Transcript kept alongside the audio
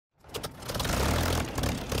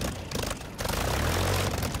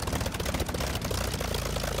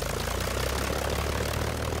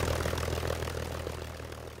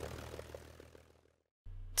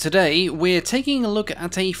Today, we're taking a look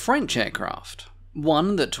at a French aircraft.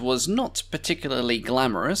 One that was not particularly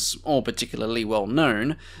glamorous or particularly well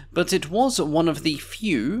known, but it was one of the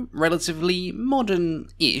few, relatively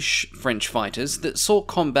modern-ish French fighters that saw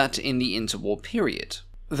combat in the interwar period.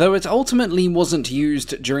 Though it ultimately wasn't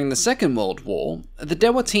used during the Second World War, the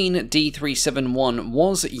Dewoitine D.37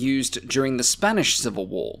 was used during the Spanish Civil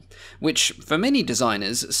War, which for many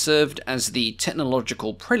designers served as the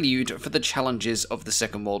technological prelude for the challenges of the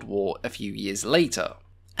Second World War a few years later.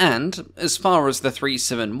 And, as far as the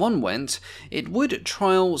 371 went, it would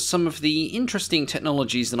trial some of the interesting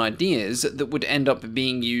technologies and ideas that would end up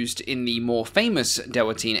being used in the more famous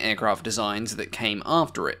Dewoitine aircraft designs that came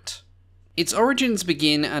after it. Its origins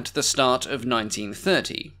begin at the start of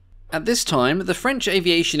 1930. At this time, the French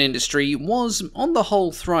aviation industry was, on the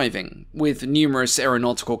whole, thriving, with numerous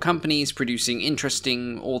aeronautical companies producing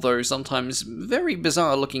interesting, although sometimes very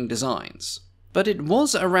bizarre-looking designs. But it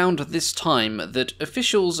was around this time that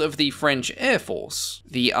officials of the French Air Force,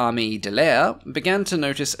 the Armée de l'Air, began to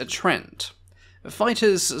notice a trend.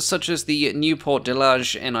 Fighters such as the Nieuport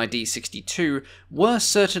Delage NID-62 were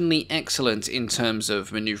certainly excellent in terms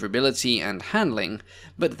of maneuverability and handling,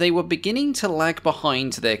 but they were beginning to lag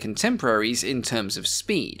behind their contemporaries in terms of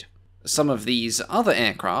speed. Some of these other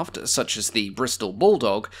aircraft, such as the Bristol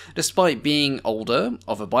Bulldog, despite being older,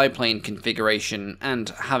 of a biplane configuration, and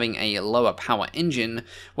having a lower power engine,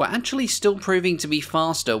 were actually still proving to be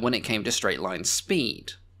faster when it came to straight-line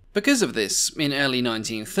speed. Because of this, in early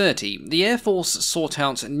 1930, the Air Force sought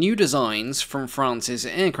out new designs from France's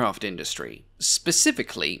aircraft industry.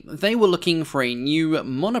 Specifically, they were looking for a new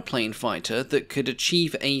monoplane fighter that could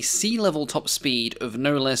achieve a sea-level top speed of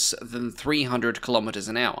no less than 300 km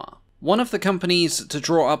an hour. One of the companies to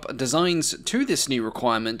draw up designs to this new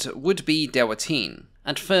requirement would be Dewoitine.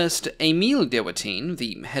 At first, Émile Dewoitine,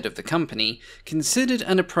 the head of the company, considered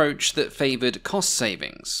an approach that favoured cost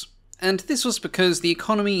savings. And this was because the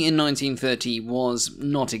economy in 1930 was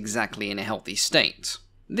not exactly in a healthy state.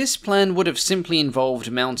 This plan would have simply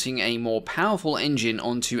involved mounting a more powerful engine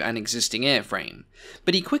onto an existing airframe,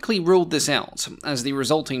 but he quickly ruled this out, as the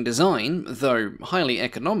resulting design, though highly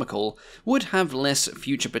economical, would have less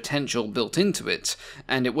future potential built into it,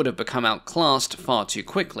 and it would have become outclassed far too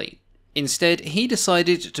quickly. Instead, he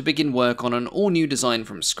decided to begin work on an all-new design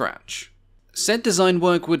from scratch. Said design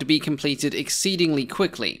work would be completed exceedingly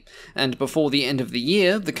quickly, and before the end of the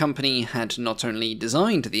year, the company had not only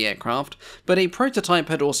designed the aircraft, but a prototype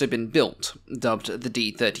had also been built, dubbed the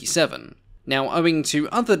D.37. Now, owing to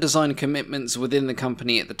other design commitments within the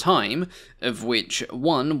company at the time, of which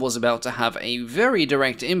one was about to have a very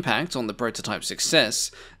direct impact on the prototype's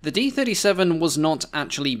success, the D.37 was not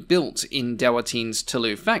actually built in Dewoitine's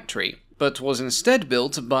Toulouse factory, but was instead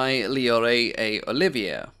built by Lioré et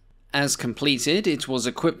Olivier. As completed, it was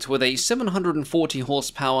equipped with a 740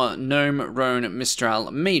 horsepower Gnome-Rhone Mistral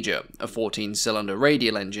Major, a 14-cylinder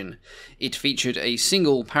radial engine. It featured a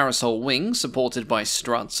single parasol wing supported by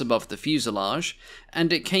struts above the fuselage,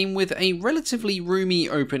 and it came with a relatively roomy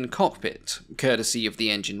open cockpit, courtesy of the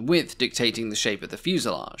engine width dictating the shape of the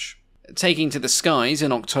fuselage. Taking to the skies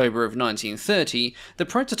in October of 1930, the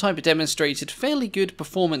prototype demonstrated fairly good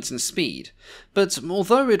performance and speed, but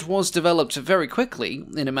although it was developed very quickly,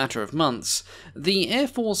 in a matter of months, the Air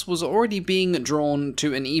Force was already being drawn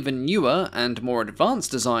to an even newer and more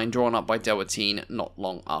advanced design drawn up by Dewoitine not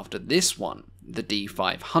long after this one, the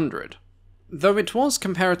D500. Though it was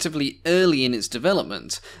comparatively early in its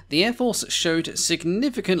development, the Air Force showed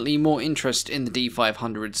significantly more interest in the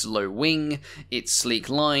D500's low wing, its sleek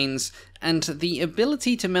lines, and the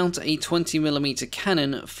ability to mount a 20mm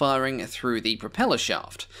cannon firing through the propeller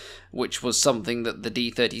shaft, which was something that the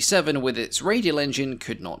D-37 with its radial engine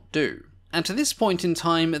could not do. At this point in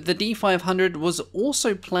time, the D500 was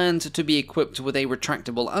also planned to be equipped with a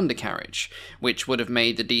retractable undercarriage, which would have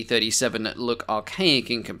made the D-37 look archaic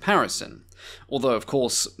in comparison, although of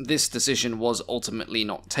course this decision was ultimately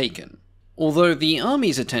not taken. Although the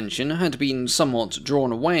Army's attention had been somewhat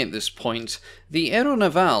drawn away at this point, the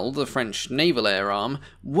Aéronaval, the French naval air arm,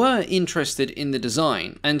 were interested in the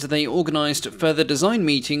design, and they organised further design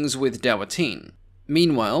meetings with Dewoitine.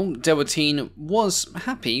 Meanwhile, Dewoitine was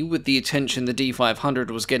happy with the attention the D500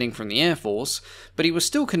 was getting from the Air Force, but he was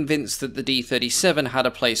still convinced that the D37 had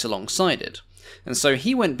a place alongside it, and so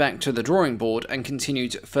he went back to the drawing board and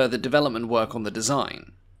continued further development work on the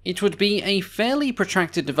design. It would be a fairly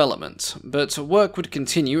protracted development, but work would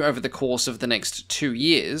continue over the course of the next 2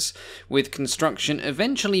 years, with construction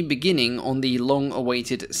eventually beginning on the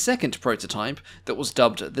long-awaited second prototype that was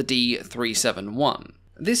dubbed the D.371.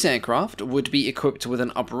 This aircraft would be equipped with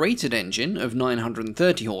an uprated engine of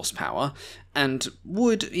 930 horsepower, and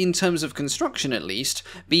would, in terms of construction at least,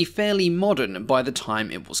 be fairly modern by the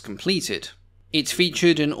time it was completed. It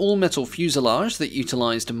featured an all-metal fuselage that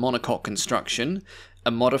utilised monocoque construction,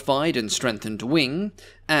 a modified and strengthened wing,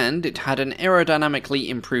 and it had an aerodynamically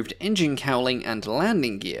improved engine cowling and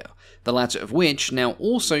landing gear, the latter of which now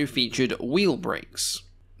also featured wheel brakes.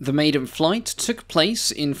 The maiden flight took place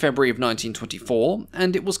in February of 1924,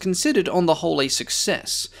 and it was considered on the whole a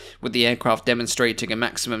success, with the aircraft demonstrating a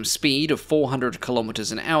maximum speed of 400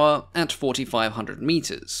 km an hour at 4,500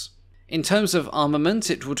 meters. In terms of armament,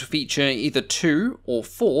 it would feature either 2 or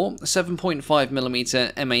 4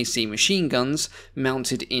 7.5mm MAC machine guns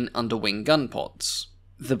mounted in underwing gun pods.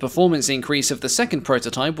 The performance increase of the second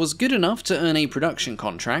prototype was good enough to earn a production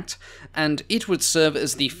contract, and it would serve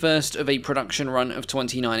as the first of a production run of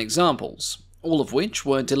 29 examples, all of which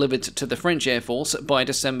were delivered to the French Air Force by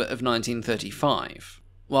December of 1935.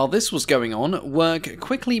 While this was going on, work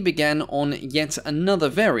quickly began on yet another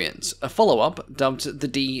variant, a follow-up dubbed the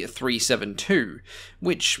D.37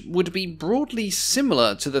 which would be broadly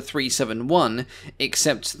similar to the 371,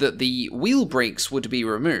 except that the wheel brakes would be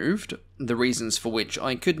removed, the reasons for which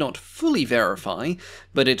I could not fully verify,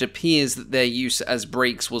 but it appears that their use as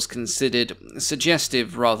brakes was considered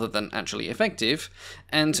suggestive rather than actually effective,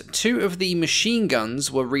 and 2 of the machine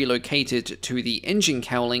guns were relocated to the engine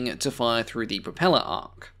cowling to fire through the propeller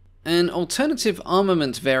arc. An alternative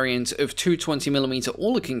armament variant of 220mm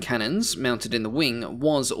Oerlikon cannons mounted in the wing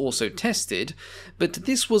was also tested, but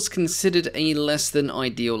this was considered a less than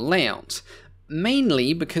ideal layout,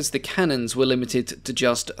 mainly because the cannons were limited to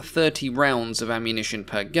just 30 rounds of ammunition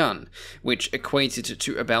per gun, which equated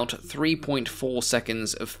to about 3.4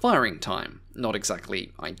 seconds of firing time, not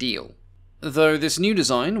exactly ideal. Though this new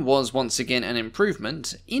design was once again an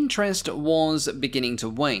improvement, interest was beginning to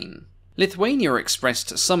wane. Lithuania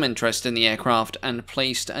expressed some interest in the aircraft and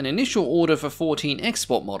placed an initial order for 14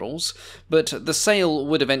 export models, but the sale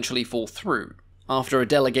would eventually fall through. After a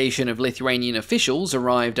delegation of Lithuanian officials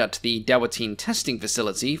arrived at the Dewoitine testing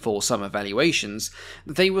facility for some evaluations,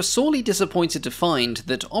 they were sorely disappointed to find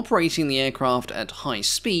that operating the aircraft at high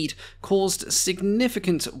speed caused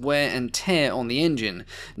significant wear and tear on the engine,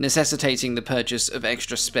 necessitating the purchase of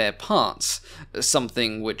extra spare parts,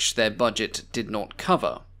 something which their budget did not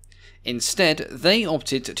cover. Instead, they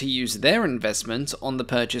opted to use their investment on the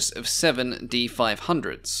purchase of 7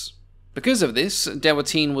 D500s. Because of this,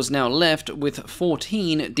 Dewoitine was now left with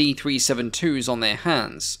 14 D.37s on their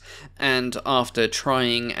hands, and after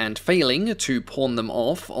trying and failing to pawn them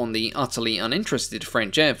off on the utterly uninterested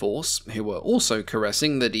French Air Force, who were also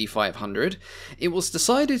caressing the D500, it was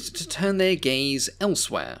decided to turn their gaze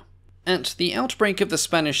elsewhere. At the outbreak of the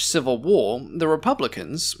Spanish Civil War, the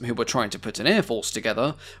Republicans, who were trying to put an air force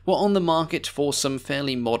together, were on the market for some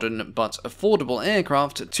fairly modern but affordable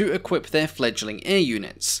aircraft to equip their fledgling air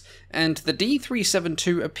units, and the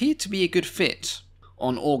D.37 appeared to be a good fit.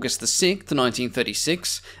 On August 6,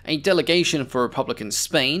 1936, a delegation for Republican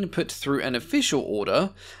Spain put through an official order.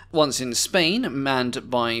 Once in Spain, manned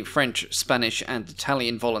by French, Spanish, and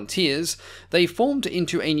Italian volunteers, they formed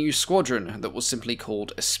into a new squadron that was simply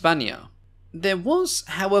called España. There was,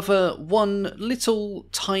 however, one little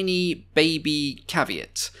tiny baby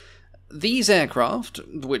caveat. These aircraft,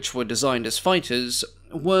 which were designed as fighters,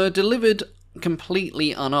 were delivered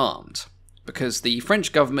completely unarmed, because the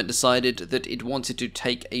French government decided that it wanted to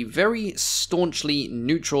take a very staunchly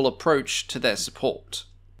neutral approach to their support.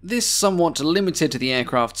 This somewhat limited the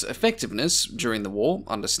aircraft's effectiveness during the war,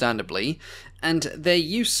 understandably, and their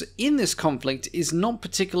use in this conflict is not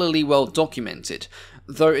particularly well documented,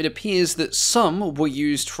 though it appears that some were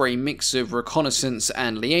used for a mix of reconnaissance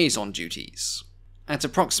and liaison duties. At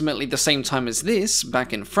approximately the same time as this,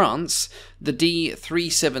 back in France, the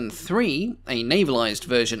D.373, a navalised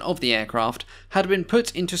version of the aircraft, had been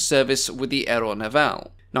put into service with the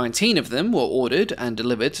Aéronaval. 19 of them were ordered and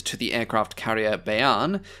delivered to the aircraft carrier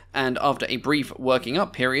Béarn, and after a brief working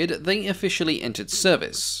up period, they officially entered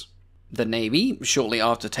service. The Navy, shortly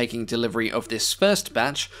after taking delivery of this first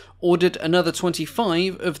batch, ordered another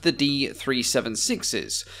 25 of the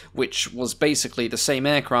D.376s, which was basically the same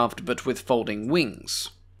aircraft but with folding wings.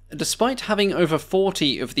 Despite having over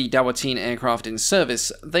 40 of the Dewoitine aircraft in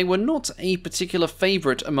service, they were not a particular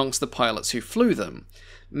favourite amongst the pilots who flew them,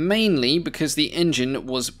 mainly because the engine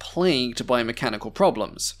was plagued by mechanical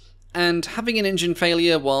problems, and having an engine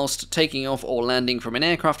failure whilst taking off or landing from an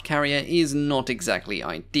aircraft carrier is not exactly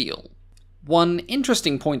ideal. One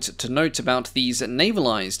interesting point to note about these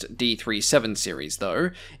navalised D.37 series, though,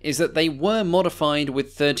 is that they were modified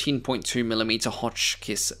with 13.2mm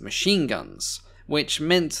Hotchkiss machine guns. which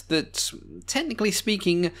meant that, technically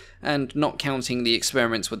speaking, and not counting the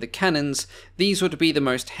experiments with the cannons, these would be the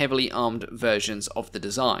most heavily armed versions of the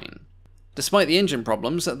design. Despite the engine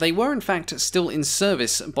problems, they were in fact still in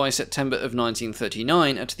service by September of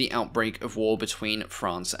 1939 at the outbreak of war between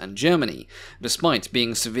France and Germany, despite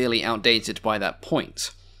being severely outdated by that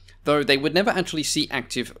point. Though they would never actually see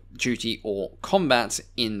active duty or combat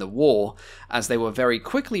in the war, as they were very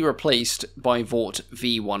quickly replaced by Vought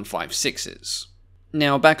V156s.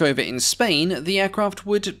 Now, back over in Spain, the aircraft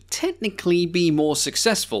would technically be more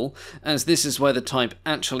successful, as this is where the type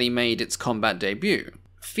actually made its combat debut.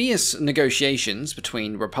 Fierce negotiations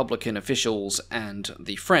between Republican officials and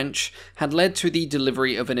the French had led to the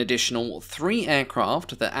delivery of an additional 3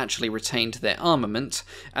 aircraft that actually retained their armament,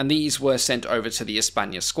 and these were sent over to the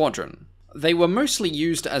España squadron. They were mostly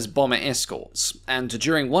used as bomber escorts, and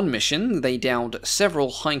during one mission they downed several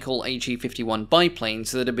Heinkel HE-51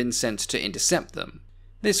 biplanes that had been sent to intercept them.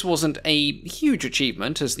 This wasn't a huge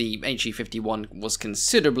achievement, as the HE-51 was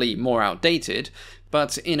considerably more outdated,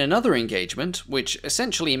 but in another engagement, which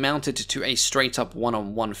essentially amounted to a straight-up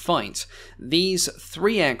one-on-one fight, these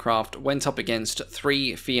 3 aircraft went up against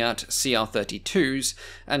 3 Fiat CR-32s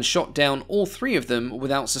and shot down all 3 of them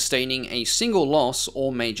without sustaining a single loss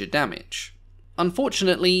or major damage.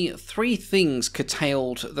 Unfortunately, 3 things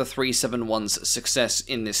curtailed the 371's success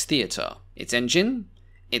in this theatre: its engine,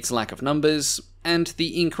 its lack of numbers, and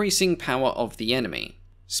the increasing power of the enemy.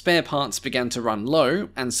 Spare parts began to run low,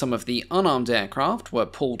 and some of the unarmed aircraft were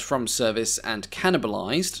pulled from service and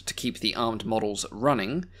cannibalized to keep the armed models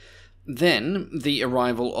running. Then, the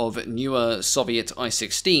arrival of newer Soviet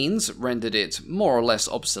I-16s rendered it more or less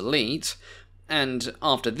obsolete, and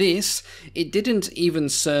after this, it didn't even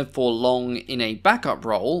serve for long in a backup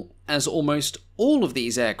role, as almost all of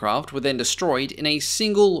these aircraft were then destroyed in a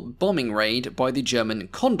single bombing raid by the German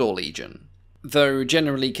Condor Legion. Though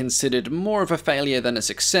generally considered more of a failure than a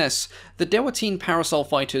success, the Dewoitine Parasol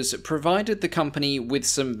fighters provided the company with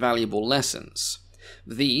some valuable lessons.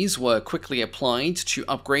 These were quickly applied to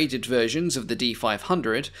upgraded versions of the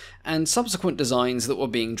D500 and subsequent designs that were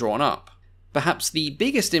being drawn up. Perhaps the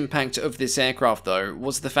biggest impact of this aircraft, though,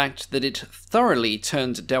 was the fact that it thoroughly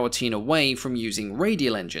turned Dewoitine away from using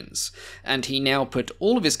radial engines, and he now put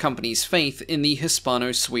all of his company's faith in the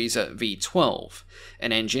Hispano-Suiza V12,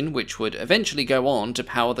 an engine which would eventually go on to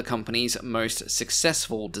power the company's most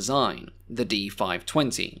successful design, the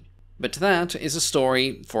D520. But that is a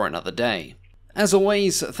story for another day. As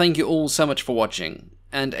always, thank you all so much for watching,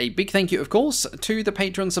 and a big thank you, of course, to the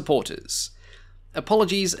Patreon supporters.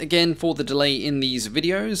 Apologies again for the delay in these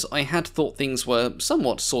videos. I had thought things were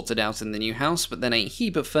somewhat sorted out in the new house, but then a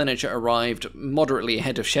heap of furniture arrived moderately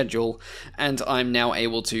ahead of schedule, and I'm now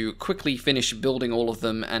able to quickly finish building all of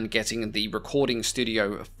them and getting the recording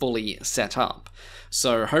studio fully set up.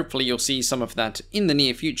 So hopefully you'll see some of that in the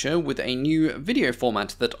near future with a new video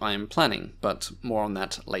format that I'm planning, but more on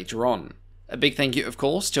that later on. A big thank you, of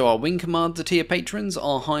course, to our Wing Commander tier patrons,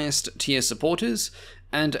 our highest tier supporters,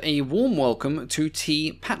 and a warm welcome to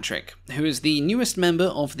T. Patrick, who is the newest member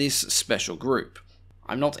of this special group.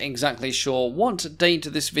 I'm not exactly sure what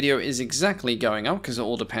date this video is exactly going up, because it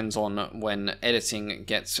all depends on when editing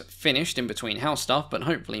gets finished in between house stuff, but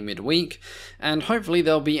hopefully midweek, and hopefully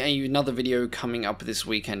there'll be another video coming up this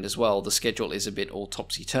weekend as well. The schedule is a bit all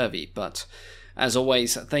topsy-turvy, but as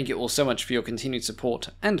always, thank you all so much for your continued support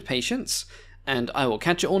and patience, and I will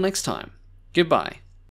catch you all next time. Goodbye.